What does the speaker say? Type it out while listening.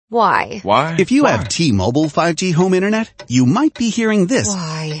Why? Why? If you have T-Mobile 5G home internet, you might be hearing this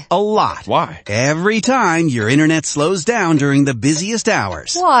Why? a lot. Why? Every time your internet slows down during the busiest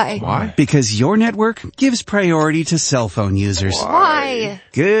hours. Why? Why? Because your network gives priority to cell phone users. Why?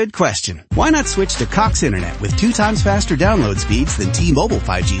 Good question. Why not switch to Cox Internet with 2 times faster download speeds than T-Mobile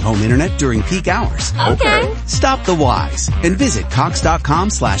 5G home internet during peak hours? Okay. Stop the whys and visit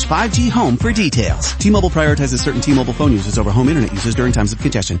cox.com/5G home for details. T-Mobile prioritizes certain T-Mobile phone users over home internet users during times of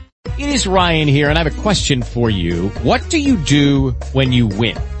congestion. It is Ryan here, and I have a question for you. What do you do when you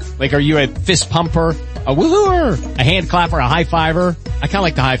win? Like, are you a fist pumper, a woohooer, a hand clapper, a high fiver? I kind of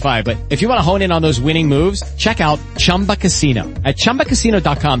like the high five, but if you want to hone in on those winning moves, check out Chumba Casino. At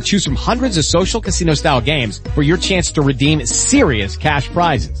ChumbaCasino.com, choose from hundreds of social casino-style games for your chance to redeem serious cash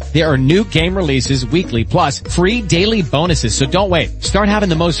prizes. There are new game releases weekly, plus free daily bonuses, so don't wait. Start having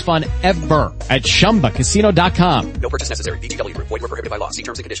the most fun ever at ChumbaCasino.com. No purchase necessary. VGW Group. Void where prohibited by law. See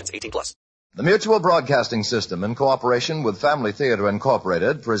terms and conditions. 18+. The Mutual Broadcasting System, in cooperation with Family Theater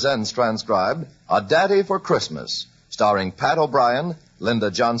Incorporated, presents transcribed A Daddy for Christmas, starring Pat O'Brien,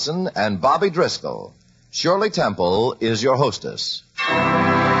 Linda Johnson, and Bobby Driscoll. Shirley Temple is your hostess.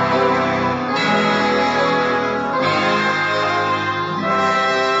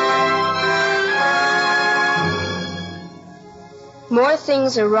 More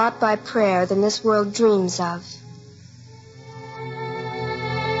things are wrought by prayer than this world dreams of.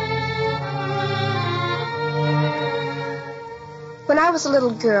 When I was a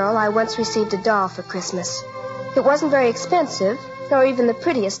little girl, I once received a doll for Christmas. It wasn't very expensive, nor even the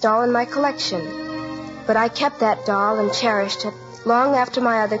prettiest doll in my collection. But I kept that doll and cherished it long after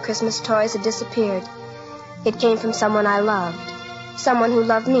my other Christmas toys had disappeared. It came from someone I loved, someone who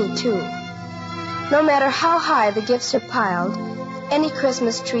loved me, too. No matter how high the gifts are piled, any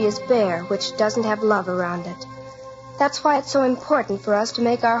Christmas tree is bare which doesn't have love around it. That's why it's so important for us to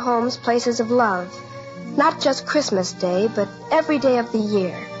make our homes places of love. Not just Christmas Day, but every day of the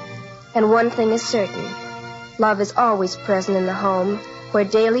year. And one thing is certain. Love is always present in the home, where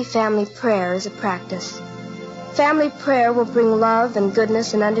daily family prayer is a practice. Family prayer will bring love and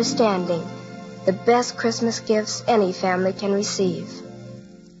goodness and understanding, the best Christmas gifts any family can receive.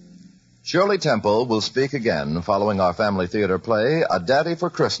 Shirley Temple will speak again following our Family Theater play, A Daddy for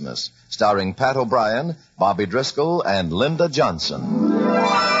Christmas, starring Pat O'Brien, Bobby Driscoll, and Linda Johnson.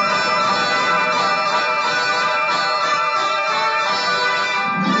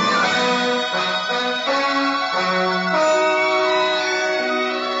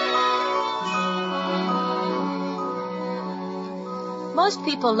 Most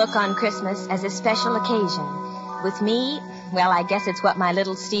people look on Christmas as a special occasion. With me, well, I guess it's what my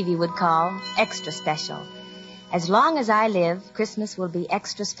little Stevie would call extra special. As long as I live, Christmas will be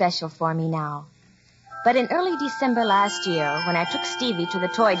extra special for me now. But in early December last year, when I took Stevie to the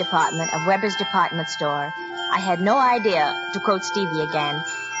toy department of Weber's department store, I had no idea, to quote Stevie again,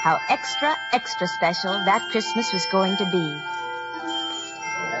 how extra, extra special that Christmas was going to be.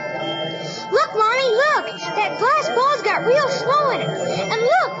 Look, Mommy, look! That glass ball's got real snow in it. And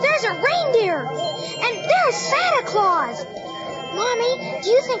look, there's a reindeer. And there's Santa Claus. Mommy, do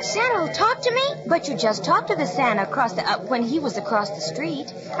you think Santa will talk to me? But you just talked to the Santa when he was across the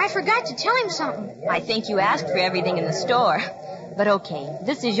street. I forgot to tell him something. I think you asked for everything in the store. But okay,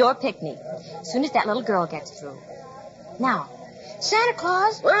 this is your picnic. As soon as that little girl gets through. Now, Santa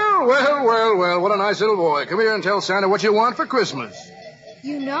Claus. Well, what a nice little boy. Come here and tell Santa what you want for Christmas.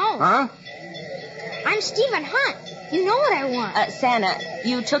 You know. Huh? I'm Stephen Hunt. You know what I want. Santa,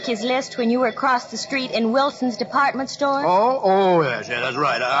 you took his list when you were across the street in Wilson's department store? Oh, yes, that's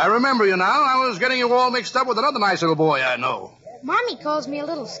right. I remember you now. I was getting you all mixed up with another nice little boy I know. Mommy calls me a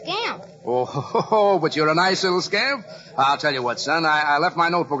little scamp. Oh, but you're a nice little scamp. I'll tell you what, son. I left my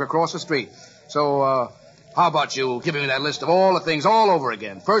notebook across the street. So, how about you giving me that list of all the things all over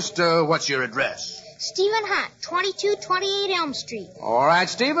again? First, what's your address? Stephen Hunt, 2228 Elm Street. All right,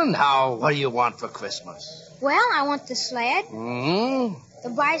 Stephen. Now, what do you want for Christmas? Well, I want the sled. Mm-hmm. The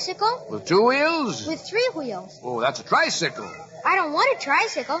bicycle. With 2 wheels? With 3 wheels. Oh, that's a tricycle. I don't want a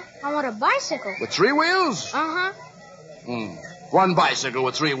tricycle. I want a bicycle. With 3 wheels? Uh-huh. 1 bicycle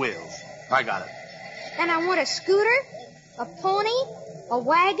with 3 wheels. I got it. And I want a scooter, a pony, a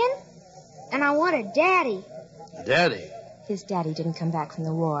wagon, and I want a daddy. A daddy? His daddy didn't come back from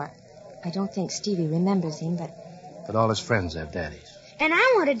the war. I don't think Stevie remembers him, But all his friends have daddies. And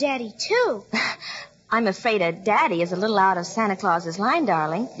I want a daddy, too. I'm afraid a daddy is a little out of Santa Claus's line,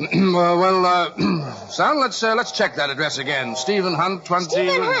 darling. Son, let's check that address again. Stephen Hunt,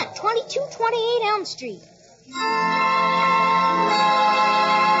 Stephen Hunt, 2228 Elm Street.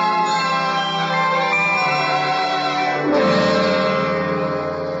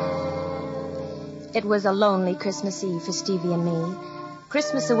 It was a lonely Christmas Eve for Stevie and me.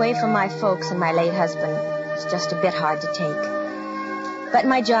 Christmas away from my folks and my late husband was just a bit hard to take. But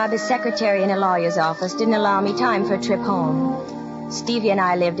my job as secretary in a lawyer's office didn't allow me time for a trip home. Stevie and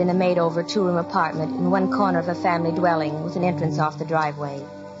I lived in a made-over 2-room apartment in one corner of a family dwelling with an entrance off the driveway.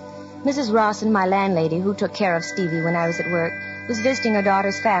 Mrs. Rawson, my landlady, who took care of Stevie when I was at work, was visiting her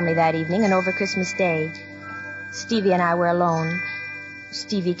daughter's family that evening and over Christmas Day. Stevie and I were alone.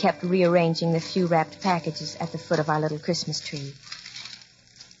 Stevie kept rearranging the few wrapped packages at the foot of our little Christmas tree.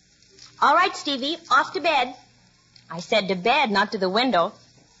 All right, Stevie, off to bed. I said to bed, not to the window.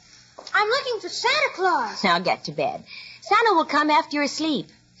 I'm looking for Santa Claus. Now get to bed. Santa will come after you're asleep.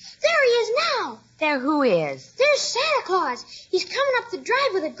 There he is now. There who is? There's Santa Claus. He's coming up the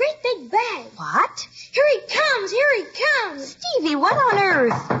drive with a great big bag. What? Here he comes. Here he comes. Stevie, what on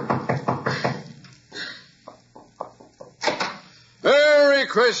earth? Merry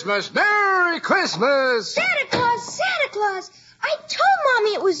Christmas! Merry Christmas! Santa Claus! Santa Claus! I told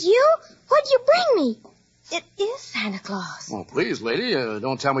Mommy it was you. What'd you bring me? It is Santa Claus. Oh, please, lady,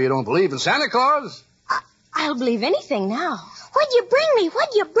 don't tell me you don't believe in Santa Claus. I'll believe anything now. What'd you bring me?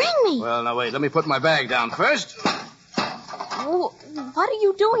 What'd you bring me? Well, now, wait. Let me put my bag down first. Oh, what are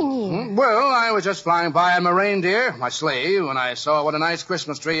you doing here? Well, I was just flying by on my reindeer, my sleigh, when I saw what a nice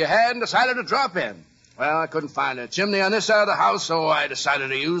Christmas tree you had and decided to drop in. Well, I couldn't find a chimney on this side of the house, so I decided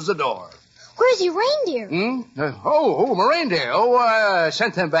to use the door. Where's your reindeer? My reindeer. I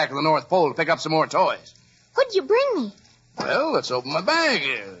sent them back to the North Pole to pick up some more toys. What'd you bring me? Well, let's open my bag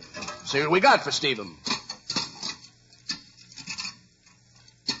here. See what we got for Stephen.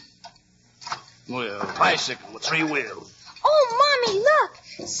 Well, bicycle with 3 wheels. Oh, Mommy,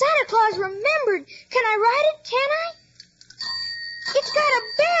 look. Santa Claus remembered. Can I ride it? Can I? It's got a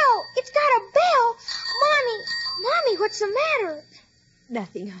bell. It's got a bell. Mommy, what's the matter?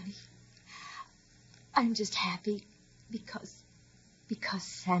 Nothing, honey. I'm just happy because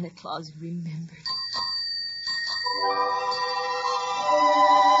Santa Claus remembered.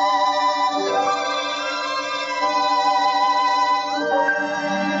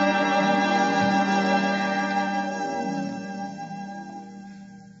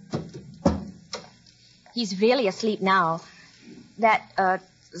 He's really asleep now. That,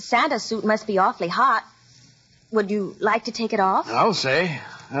 Santa suit must be awfully hot. Would you like to take it off? I'll say.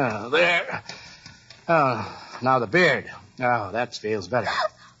 There. Now the beard. Oh, that feels better.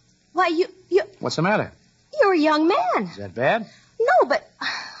 Why, you... What's the matter? You're a young man. Is that bad? No, but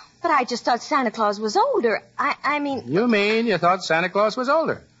I just thought Santa Claus was older. I mean... You mean you thought Santa Claus was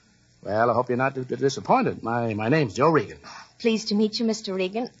older? Well, I hope you're not disappointed. My name's Joe Regan. Pleased to meet you, Mr.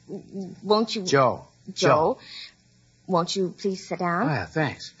 Regan. Won't you... Joe. Won't you please sit down? Ah,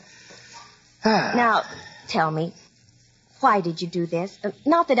 thanks. Now, tell me, why did you do this?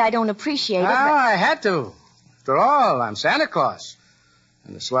 Not that I don't appreciate it, but... I had to. After all, I'm Santa Claus.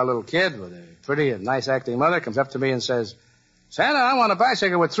 And the swell little kid with a pretty and nice-acting mother comes up to me and says, Santa, I want a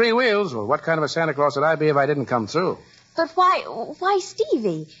bicycle with 3 wheels. Well, what kind of a Santa Claus would I be if I didn't come through? But why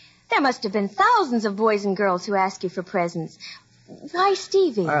Stevie? There must have been thousands of boys and girls who asked you for presents. Why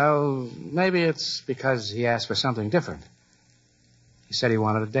Stevie? Well, maybe it's because he asked for something different. He said he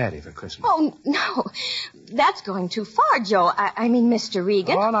wanted a daddy for Christmas. Oh, no. That's going too far, Joe. I mean, Mr.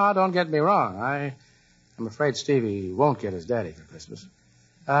 Regan. Oh, no, don't get me wrong. I'm afraid Stevie won't get his daddy for Christmas.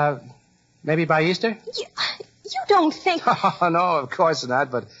 Maybe by Easter? You don't think... Oh, no, of course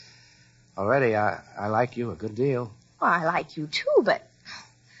not, but already I like you a good deal. Well, I like you, too, but...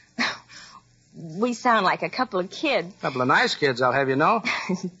 We sound like a couple of kids. Couple of nice kids, I'll have you know.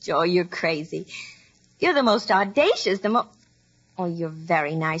 Joe, you're crazy. You're the most audacious, Oh, you're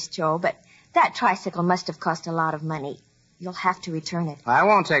very nice, Joe, but that tricycle must have cost a lot of money. You'll have to return it. I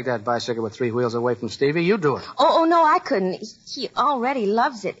won't take that bicycle with 3 wheels away from Stevie. You do it. Oh, no, I couldn't. He already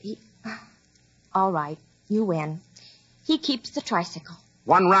loves it. All right, you win. He keeps the tricycle.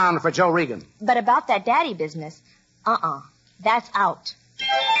 1 round for Joe Regan. But about that daddy business, that's out.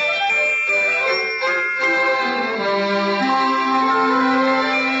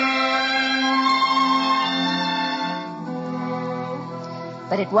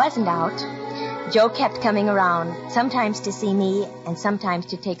 But it wasn't out. Joe kept coming around, sometimes to see me and sometimes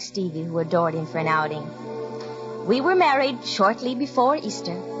to take Stevie, who adored him, for an outing. We were married shortly before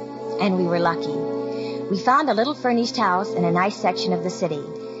Easter, and we were lucky. We found a little furnished house in a nice section of the city,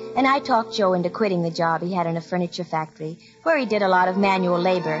 and I talked Joe into quitting the job he had in a furniture factory, where he did a lot of manual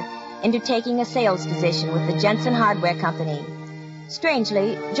labor, into taking a sales position with the Jensen Hardware Company.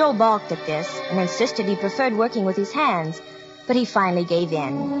 Strangely, Joe balked at this and insisted he preferred working with his hands, but he finally gave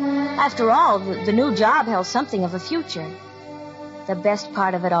in. After all, the new job held something of a future. The best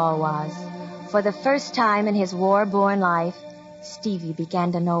part of it all was, For the first time in his war-born life, Stevie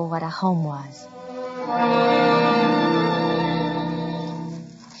began to know what a home was.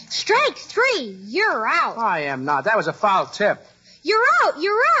 Strike 3. You're out. I am not. That was a foul tip. You're out.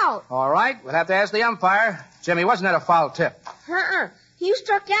 You're out. All right, we'll have to ask the umpire. Jimmy, wasn't that a foul tip? You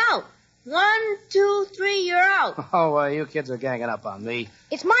struck out. 1, 2, 3, you're out. Oh, you kids are ganging up on me.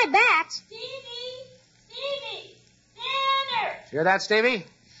 It's my bat. Stevie! Tanner! Hear that, Stevie?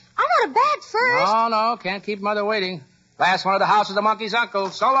 I want a bat first. No, can't keep Mother waiting. Last one of the house is the monkey's uncle.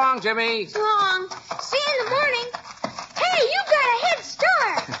 So long, Jimmy. So long. See you in the morning. Hey, you got a head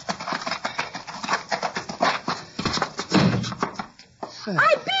start.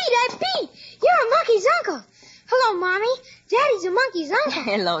 I beat. You're a monkey's uncle. Hello, Mommy. Daddy's a monkey's uncle.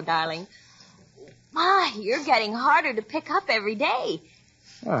 Hello, darling. My, you're getting harder to pick up every day.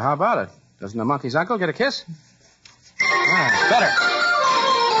 Well, how about it? Doesn't the monkey's uncle get a kiss? Better.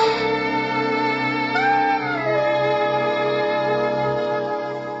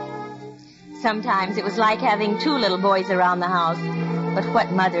 Sometimes it was like having 2 little boys around the house, but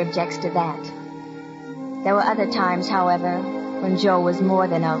what mother objects to that? There were other times, however, when Joe was more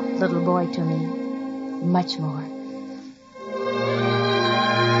than a little boy to me. Much more.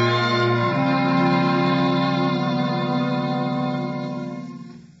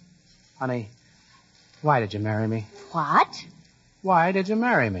 Honey, why did you marry me? What? Why did you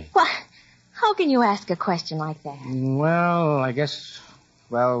marry me? What? How can you ask a question like that? Well, I guess,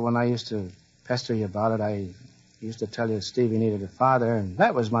 when I used to pester you about it, I used to tell you Stevie needed a father, and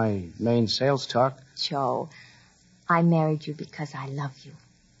that was my main sales talk. Joe, I married you because I love you.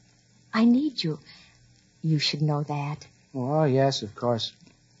 I need you. You should know that. Well, yes, of course.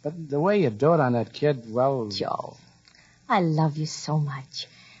 But the way you do it on that kid, well... Joe, I love you so much.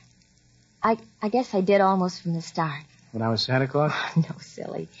 I guess I did almost from the start. When I was Santa Claus? No,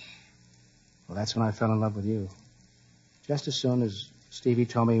 silly. Well, that's when I fell in love with you. Just as soon as Stevie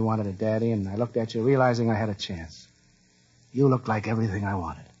told me he wanted a daddy, and I looked at you realizing I had a chance. You looked like everything I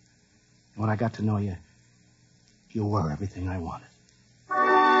wanted. And when I got to know you, you were everything I wanted.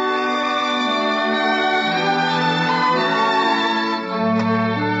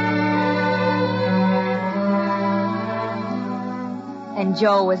 And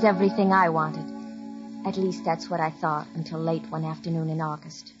Joe was everything I wanted. At least that's what I thought until late one afternoon in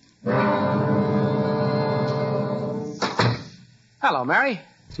August. Hello, Mary.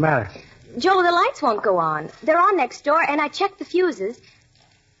 What's the matter? Joe, the lights won't go on. They're on next door, and I checked the fuses.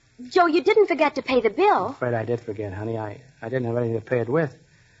 Joe, you didn't forget to pay the bill. I'm afraid I did forget, honey. I didn't have anything to pay it with.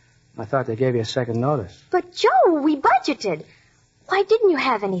 I thought they gave you a second notice. But, Joe, we budgeted. Why didn't you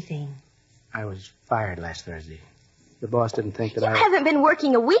have anything? I was fired last Thursday. The boss didn't think that You haven't been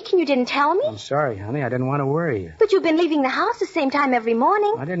working a week and you didn't tell me. I'm sorry, honey. I didn't want to worry you. But you've been leaving the house the same time every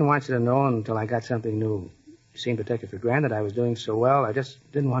morning. I didn't want you to know until I got something new. You seemed to take it for granted I was doing so well. I just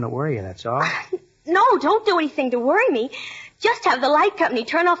didn't want to worry you, that's all. No, don't do anything to worry me. Just have the light company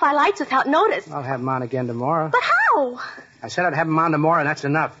turn off our lights without notice. I'll have them on again tomorrow. But how? I said I'd have them on tomorrow, and that's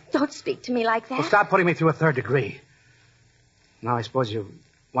enough. Don't speak to me like that. Well, stop putting me through a 3rd degree. Now I suppose you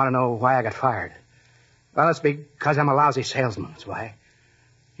want to know why I got fired. Well, it's because I'm a lousy salesman, that's why.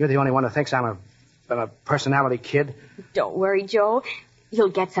 You're the only one who thinks I'm a personality kid. Don't worry, Joe. You'll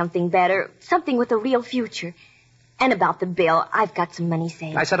get something better, something with a real future. And about the bill, I've got some money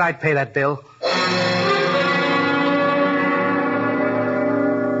saved. I said I'd pay that bill.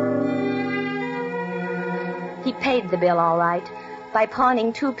 He paid the bill all right by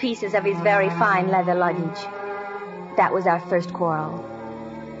pawning 2 pieces of his very fine leather luggage. That was our first quarrel.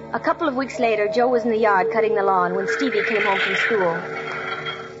 A couple of weeks later, Joe was in the yard cutting the lawn when Stevie came home from school.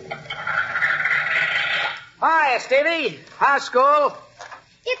 Hi, Stevie. How's school?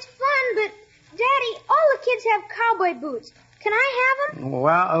 It's fun, but, Daddy, all the kids have cowboy boots. Can I have them?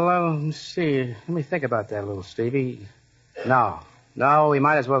 Well, let's see. Let me think about that, little Stevie. No, we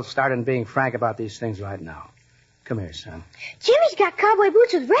might as well start in being frank about these things right now. Come here, son. Jimmy's got cowboy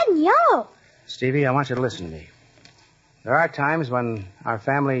boots with red and yellow. Stevie, I want you to listen to me. There are times when our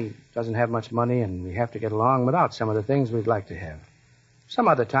family doesn't have much money and we have to get along without some of the things we'd like to have. Some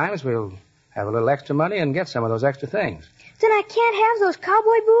other times we'll have a little extra money and get some of those extra things. Then I can't have those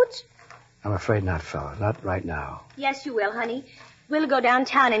cowboy boots? I'm afraid not, fella. Not right now. Yes, you will, honey. We'll go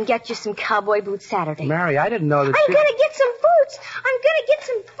downtown and get you some cowboy boots Saturday. Mary, I didn't know that I'm going to get some boots. I'm going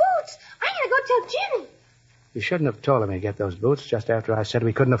to go tell Jimmy. You shouldn't have told him to get those boots just after I said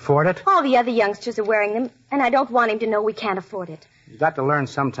we couldn't afford it. All the other youngsters are wearing them, and I don't want him to know we can't afford it. You've got to learn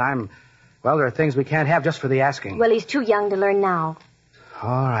sometime. Well, there are things we can't have just for the asking. Well, he's too young to learn now. All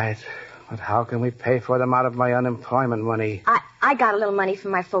right. But how can we pay for them out of my unemployment money? I got a little money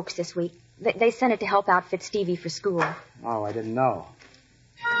from my folks this week. They sent it to help outfit Stevie for school. Oh, I didn't know.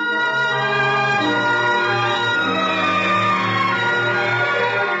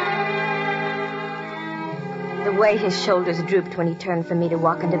 The way his shoulders drooped when he turned for me to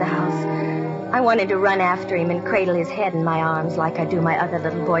walk into the house. I wanted to run after him and cradle his head in my arms like I do my other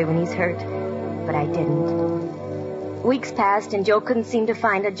little boy when he's hurt. But I didn't. Weeks passed and Joe couldn't seem to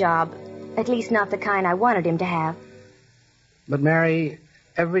find a job. At least not the kind I wanted him to have. But, Mary,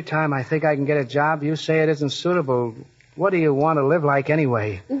 every time I think I can get a job, you say it isn't suitable. What do you want to live like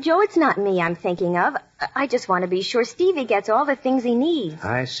anyway? Joe, it's not me I'm thinking of. I just want to be sure Stevie gets all the things he needs.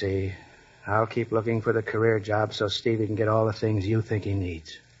 I see. I'll keep looking for the career job so Stevie can get all the things you think he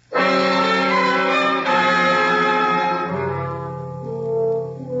needs.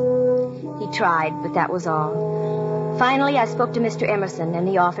 He tried, but that was all. Finally, I spoke to Mr. Emerson, and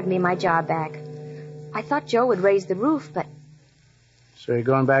he offered me my job back. I thought Joe would raise the roof, but... So you're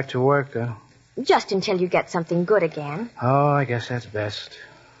going back to work, huh? Just until you get something good again. Oh, I guess that's best.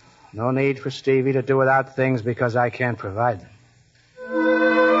 No need for Stevie to do without things because I can't provide them.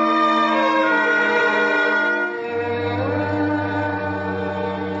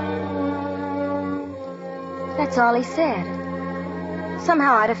 That's all he said.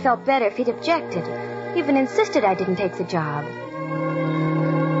 Somehow I'd have felt better if he'd objected, even insisted I didn't take the job.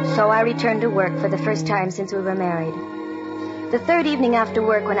 So I returned to work for the first time since we were married. The third evening after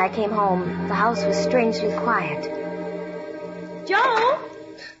work when I came home, the house was strangely quiet. Joe!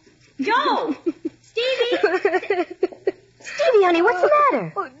 Joe! Stevie! Stevie, honey, what's the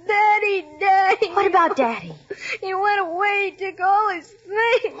matter? Oh, Daddy! What about Daddy? He went away, took all his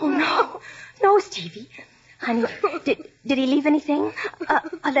things. Oh, no. No, Stevie. Honey, did he leave anything?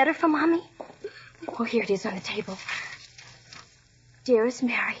 A letter from Mommy? Oh, here it is on the table. Dearest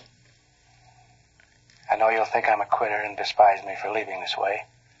Mary. I know you'll think I'm a quitter and despise me for leaving this way,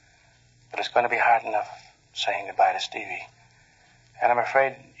 but it's going to be hard enough saying goodbye to Stevie. And I'm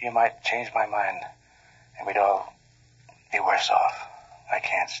afraid you might change my mind, and we'd all be worse off. I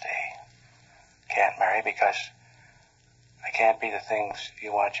can't stay. Can't, Mary, because I can't be the things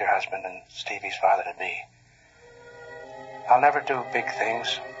you want your husband and Stevie's father to be. I'll never do big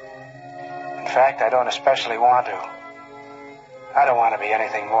things. In fact, I don't especially want to. I don't want to be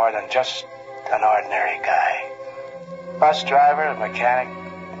anything more than just an ordinary guy. Bus driver, mechanic,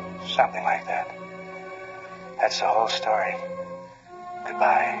 something like that. That's the whole story.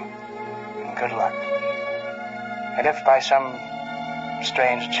 Goodbye, and good luck. And if by some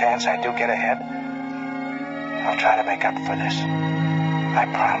strange chance I do get ahead, I'll try to make up for this. I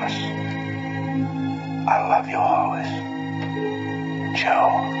promise. I'll love you always.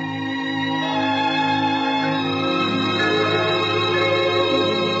 Joe.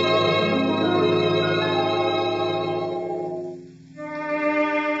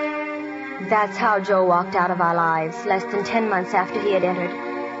 That's how Joe walked out of our lives, less than 10 months after he had entered.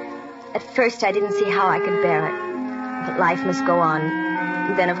 At first, I didn't see how I could bear it. But life must go on.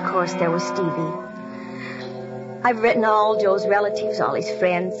 Then, of course, there was Stevie. I've written all Joe's relatives, all his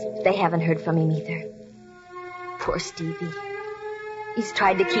friends. They haven't heard from him either. Poor Stevie. He's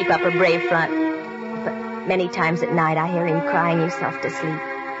tried to keep up a brave front, but many times at night I hear him crying himself to sleep.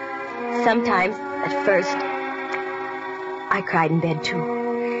 Sometimes, at first, I cried in bed, too.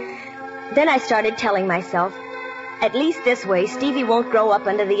 Then I started telling myself, at least this way, Stevie won't grow up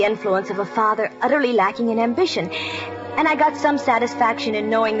under the influence of a father utterly lacking in ambition. And I got some satisfaction in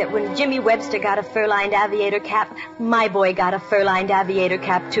knowing that when Jimmy Webster got a fur-lined aviator cap, my boy got a fur-lined aviator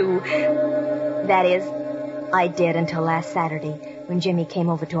cap, too. That is, I did until last Saturday, when Jimmy came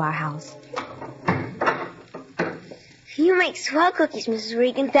over to our house. You make swell cookies, Mrs.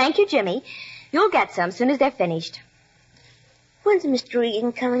 Regan. Thank you, Jimmy. You'll get some soon as they're finished. When's Mr.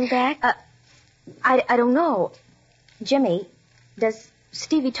 Regan coming back? I don't know. Jimmy, does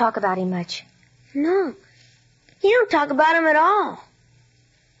Stevie talk about him much? No. He don't talk about him at all.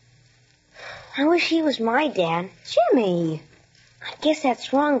 I wish he was my dad. Jimmy! I guess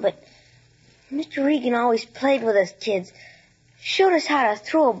that's wrong, but Mr. Regan always played with us kids. Showed us how to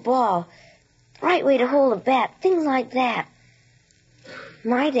throw a ball, the right way to hold a bat, things like that.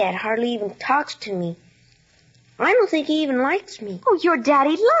 My dad hardly even talks to me. I don't think he even likes me. Oh, your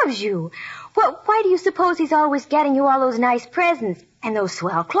daddy loves you. Well, why do you suppose he's always getting you all those nice presents and those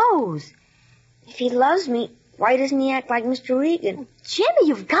swell clothes? If he loves me, why doesn't he act like Mr. Regan? Jimmy,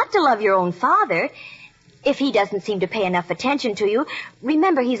 you've got to love your own father. If he doesn't seem to pay enough attention to you,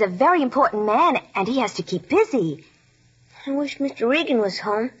 remember he's a very important man and he has to keep busy. I wish Mr. Regan was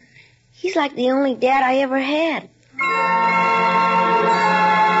home. He's like the only dad I ever had.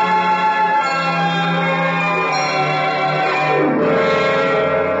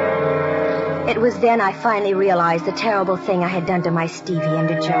 It was then I finally realized the terrible thing I had done to my Stevie and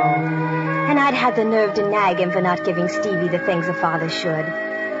to Joe. And I'd had the nerve to nag him for not giving Stevie the things a father should.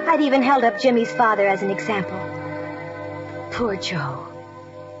 I'd even held up Jimmy's father as an example. Poor Joe.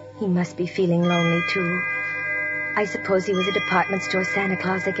 He must be feeling lonely, too. I suppose he was a department store Santa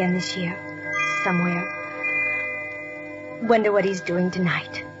Claus again this year. Somewhere. Wonder what he's doing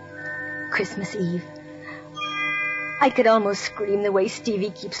tonight. Christmas Eve. I could almost scream the way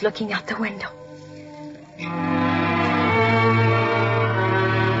Stevie keeps looking out the window.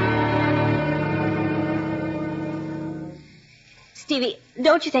 Stevie,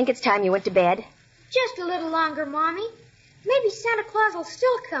 don't you think it's time you went to bed? Just a little longer, Mommy. Maybe Santa Claus will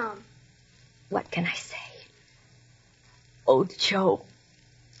still come. What can I say? Oh, Joe.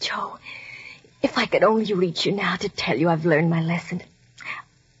 Joe, if I could only reach you now to tell you I've learned my lesson.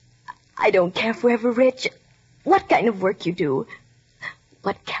 I don't care if we're ever rich, what kind of work you do.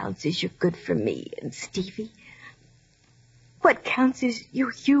 What counts is you're good for me and Stevie. What counts is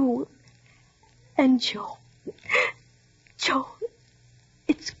you and Joe. Joe,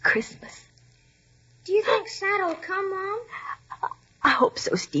 it's Christmas. Do you think Santa will come, Mom? I hope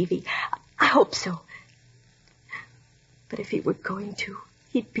so, Stevie. I hope so. But if he were going to,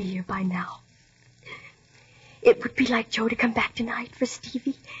 he'd be here by now. It would be like Joe to come back tonight for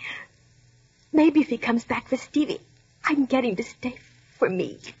Stevie. Maybe if he comes back for Stevie, I can get him to stay for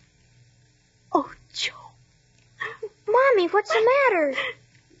me. Oh, Joe. Mommy, what's the matter?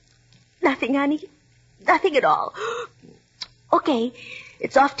 Nothing, honey. Nothing at all. Okay,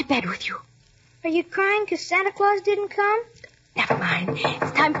 it's off to bed with you. Are you crying because Santa Claus didn't come? Never mind.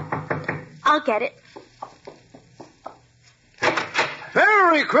 It's time. I'll get it.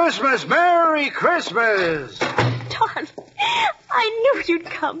 Merry Christmas! Merry Christmas! Darling, I knew you'd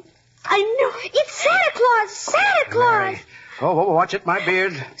come. I knew. It's Santa Claus! Santa Claus! Mary. Oh, watch it, my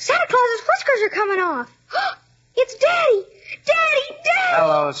beard. Santa Claus's whiskers are coming off. It's Daddy! Daddy!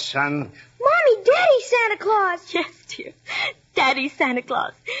 Hello, son. Mommy, Daddy Santa Claus! Yes, dear. Daddy Santa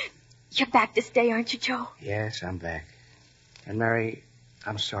Claus. You're back to stay, aren't you, Joe? Yes, I'm back. And, Mary,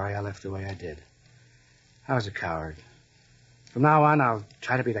 I'm sorry I left the way I did. I was a coward. From now on, I'll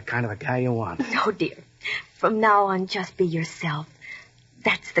try to be the kind of a guy you want. No, dear. From now on, just be yourself.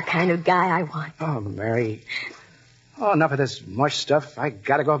 That's the kind of guy I want. Oh, Mary. Oh, enough of this mush stuff. I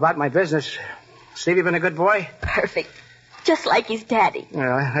gotta go about my business. Stevie been a good boy? Perfect. Just like his daddy.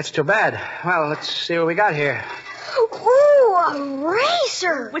 Well, that's too bad. Well, let's see what we got here. Ooh, a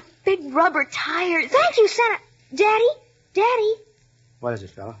racer! With big rubber tires. Thank you, Santa. Daddy. What is it,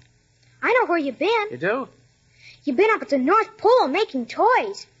 fella? I know where you've been. You do? You've been up at the North Pole making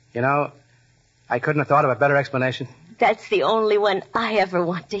toys. You know, I couldn't have thought of a better explanation. That's the only one I ever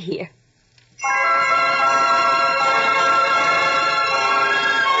want to hear.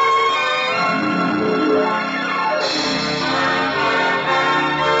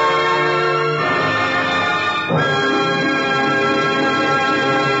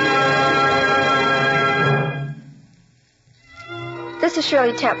 This is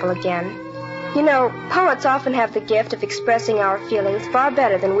Shirley Temple again. You know, poets often have the gift of expressing our feelings far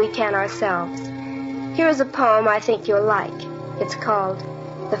better than we can ourselves. Here is a poem I think you'll like. It's called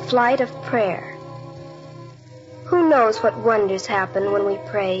The Flight of Prayer. Who knows what wonders happen when we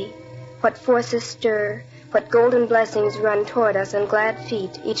pray, what forces stir, what golden blessings run toward us on glad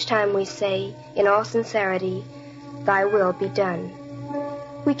feet each time we say, in all sincerity, Thy will be done.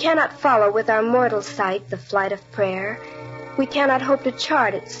 We cannot follow with our mortal sight the flight of prayer. We cannot hope to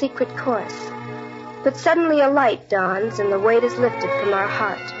chart its secret course. But suddenly a light dawns and the weight is lifted from our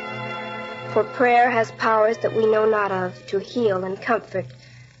heart. For prayer has powers that we know not of, to heal and comfort,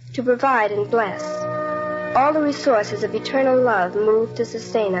 to provide and bless. All the resources of eternal love move to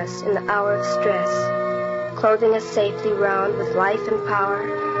sustain us in the hour of stress, clothing us safely round with life and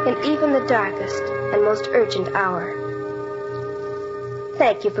power in even the darkest and most urgent hour.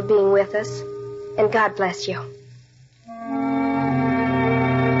 Thank you for being with us, and God bless you.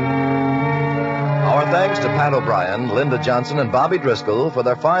 Our thanks to Pat O'Brien, Linda Johnson, and Bobby Driscoll for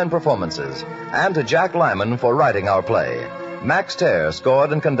their fine performances, and to Jack Lyman for writing our play. Max Terr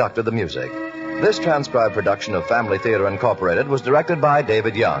scored and conducted the music. This transcribed production of Family Theater Incorporated was directed by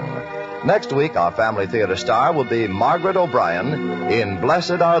David Young. Next week, our Family Theater star will be Margaret O'Brien in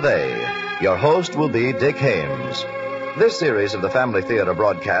Blessed Are They. Your host will be Dick Haymes. This series of the Family Theater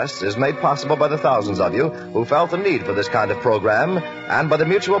broadcasts is made possible by the thousands of you who felt the need for this kind of program and by the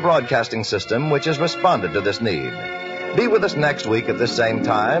Mutual Broadcasting System, which has responded to this need. Be with us next week at this same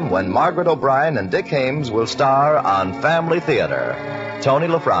time when Margaret O'Brien and Dick Haymes will star on Family Theater. Tony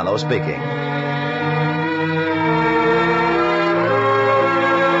Lafrano speaking.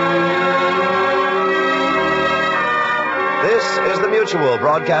 Mutual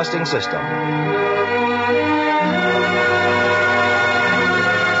Broadcasting System.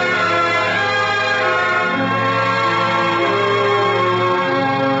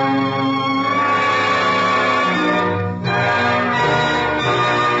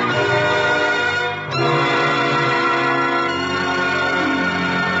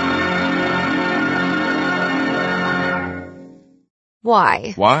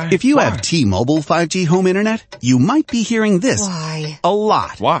 Why? Why? If you have T-Mobile 5G home internet, you might be hearing this Why? a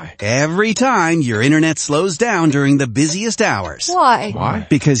lot. Why? Every time your internet slows down during the busiest hours. Why? Why?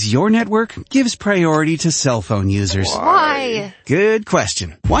 Because your network gives priority to cell phone users. Why? Good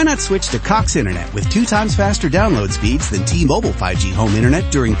question. Why not switch to Cox Internet with 2 times faster download speeds than T-Mobile 5G home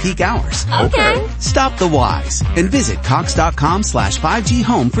internet during peak hours? Okay. Stop the whys and visit Cox.com/5G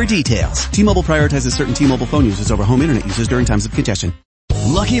home for details. T-Mobile prioritizes certain T-Mobile phone users over home internet users during times of congestion.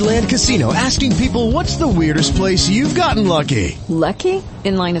 Lucky Land Casino, asking people, what's the weirdest place you've gotten lucky? Lucky?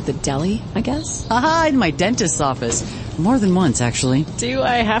 In line at the deli, I guess? Aha, in my dentist's office. More than once, actually. Do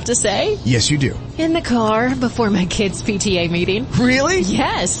I have to say? Yes, you do. In the car, before my kids' PTA meeting. Really?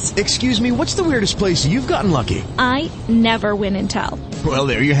 Yes. Excuse me, what's the weirdest place you've gotten lucky? I never win and tell. Well,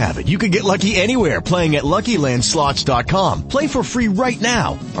 there you have it. You can get lucky anywhere, playing at LuckyLandSlots.com. Play for free right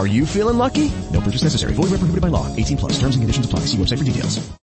now. Are you feeling lucky? No purchase necessary. Void where prohibited by law. 18+. Terms and conditions apply. See website for details.